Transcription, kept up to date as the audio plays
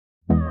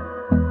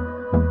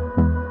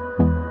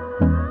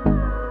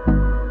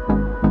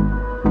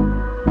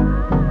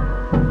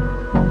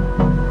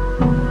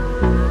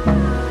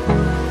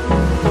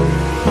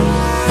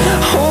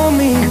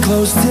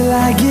close till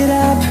I get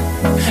up.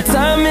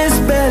 Time is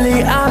barely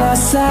on our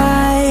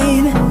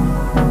side.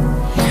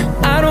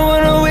 I don't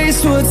wanna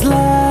waste what's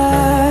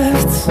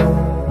left.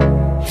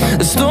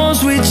 The storms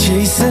we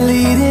chase are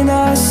leading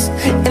us,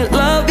 and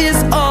love is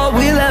all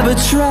we'll ever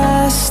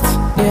trust.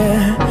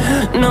 Yeah,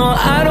 no,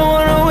 I don't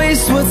wanna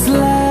waste what's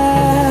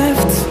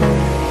left.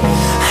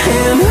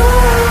 And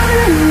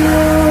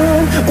on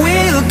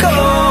we'll go,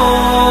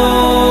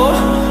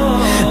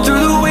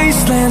 through the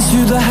wastelands,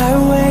 through the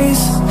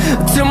highways,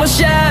 till my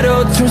shadow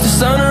turns to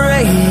sun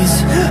rays.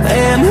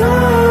 And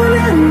on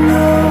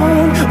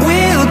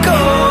we'll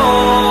go,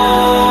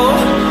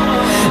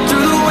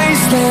 through the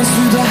wastelands,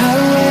 through the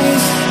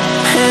highways,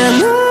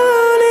 and on.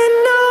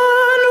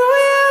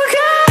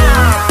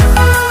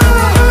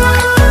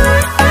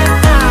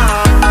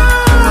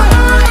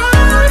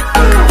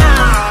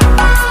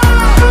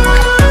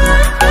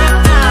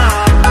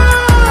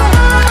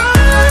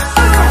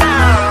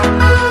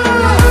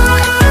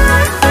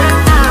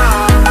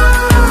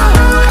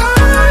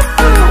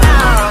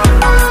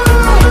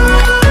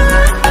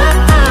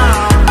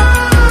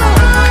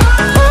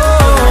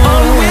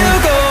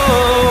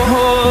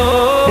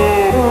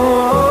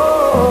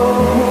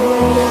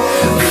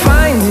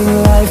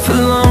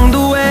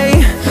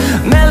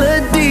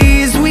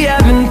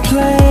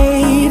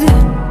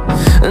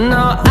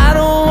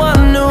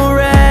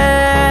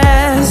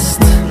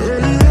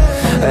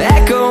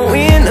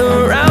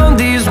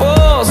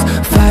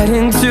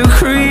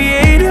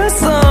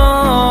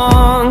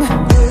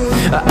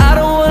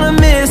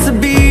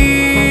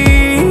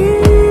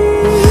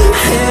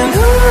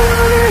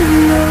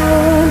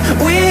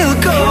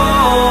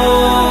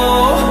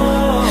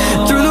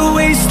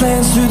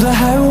 Through the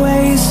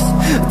highways,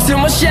 till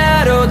my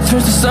shadow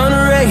turns to sun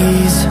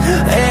rays.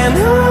 And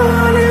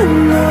on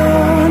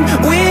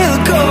we'll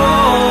go,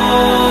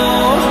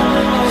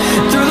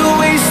 through the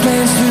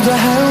wastelands, through the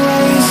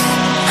highways,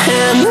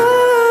 and on.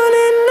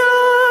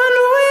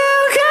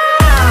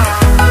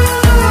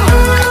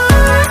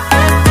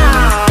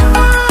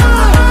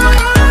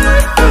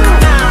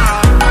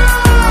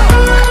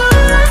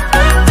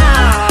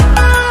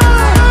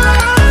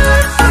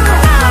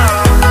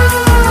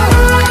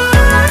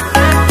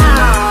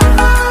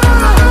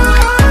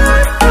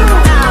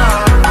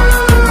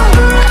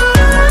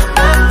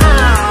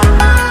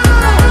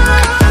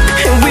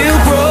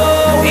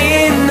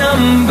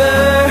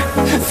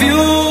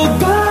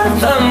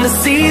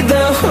 See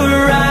the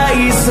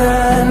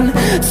horizon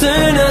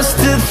turn us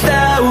to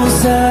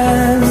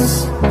thousands,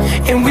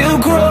 and we'll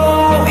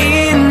grow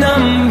in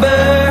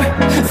number,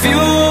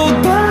 fueled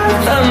by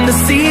them. To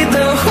see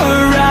the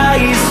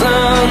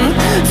horizon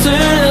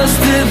turn us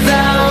to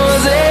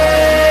thousands,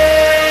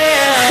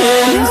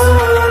 and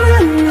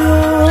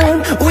on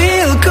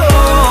we'll go,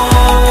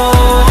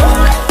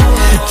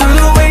 through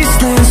the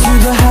wastelands,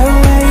 through the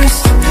highways,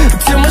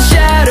 till my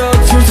shadow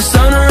turns to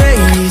sun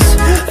rays.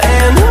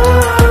 And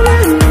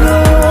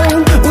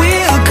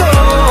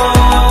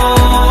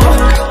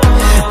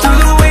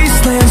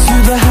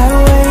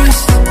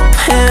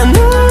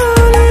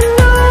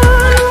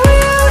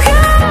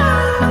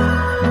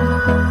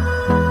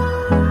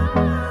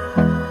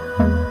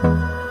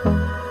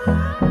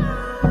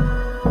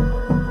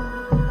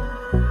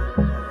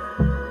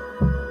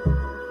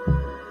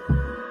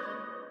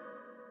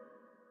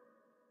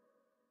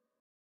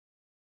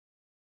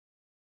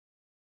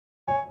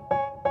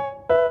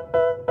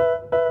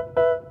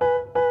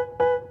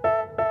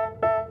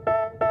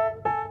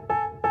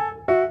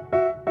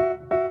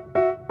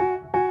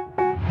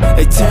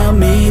they tell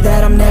me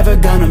that I'm never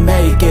gonna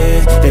make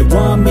it. They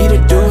want me to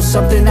do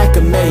something that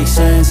could make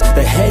sense.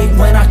 They hate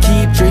when I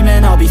keep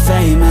dreaming I'll be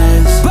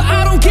famous, but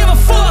I don't give a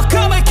fuck,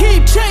 I'ma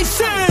keep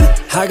chasing.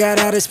 I got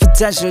all this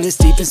potential that's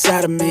deep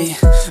inside of me,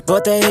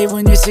 but they hate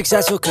when you're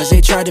successful cause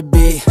they try to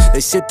be.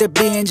 They sit there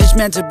being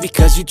judgmental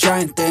because you're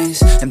trying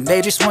things, and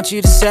they just want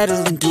you to settle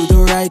and do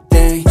the right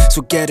thing.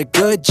 So get a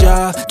good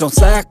job, don't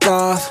slack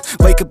off.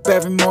 Wake up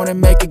every morning,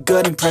 make a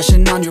good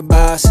impression on your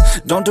boss.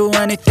 Don't do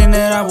anything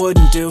that I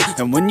wouldn't do,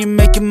 and when you're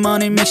making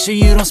money, make sure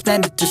you don't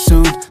spend it too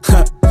soon.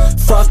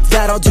 Fuck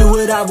that, I'll do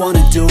what I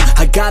wanna do.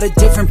 I got a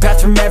different path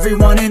from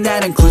everyone, and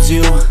that includes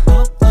you.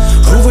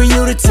 Who are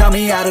you to tell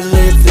me how to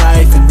live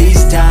life? In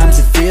these times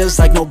it feels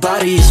like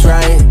nobody's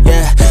right,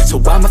 yeah. So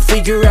I'ma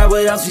figure out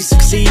what else we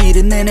succeed,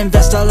 and then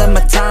invest all of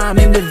my time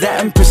into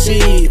that and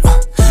proceed.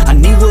 I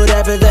need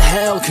whatever the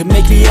hell could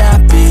make me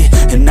happy,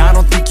 and I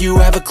don't think you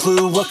have a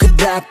clue what could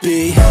that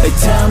be. They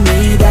tell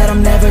me that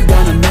I'm never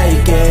gonna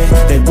make it.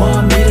 They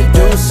want me to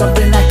do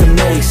something that could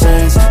make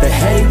sense. They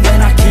hate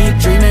when I keep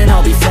dreaming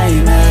I'll be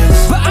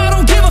famous, but I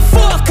don't give a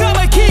fuck,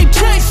 I'ma keep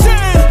chasing.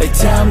 They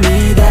tell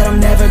me that I'm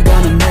never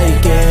gonna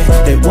make it.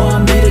 They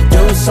want me to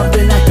do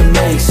something that could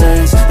make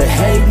sense. They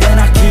hate when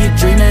I keep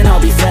dreaming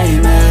I'll be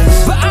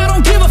famous, but I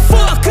don't give a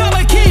fuck,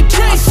 I'ma keep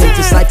chasing. I think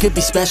this life could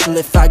be special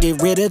if I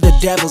get rid of the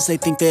devils. They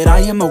think that I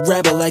am a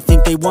rebel, I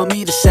think they want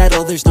me to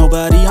settle. There's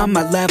nobody on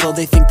my level.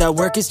 They think that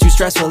work is too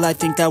stressful, I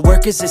think that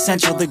work is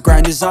essential. The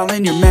grind is all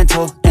in your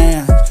mental,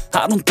 and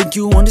I don't think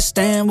you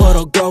understand what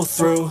I'll go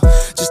through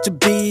just to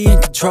be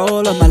in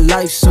control of my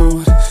life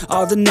soon.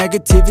 All the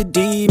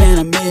negativity, man,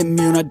 I'm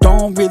immune. I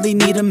don't really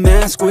need a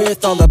mask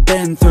with all I've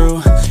been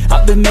through.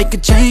 I've been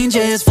making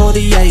changes for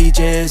the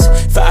ages.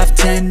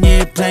 5-10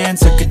 year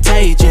plans are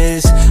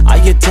contagious. I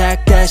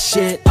attack that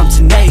shit, I'm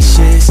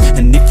tenacious.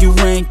 And if you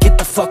ain't, get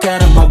the fuck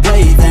out of my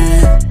way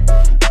then.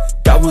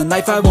 Got one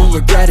life, I won't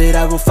regret it.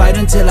 I will fight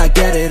until I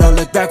get it. I'll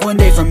look back one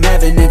day from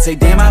heaven and say,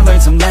 damn, I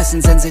learned some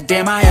lessons. And say,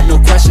 damn, I have no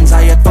questions.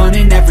 I had fun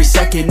in every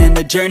second, and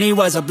the journey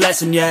was a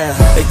blessing, yeah.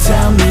 They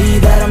tell me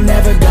that I'm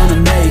never gonna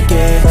make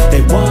it.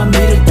 They want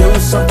me to do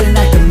something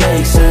that can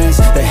make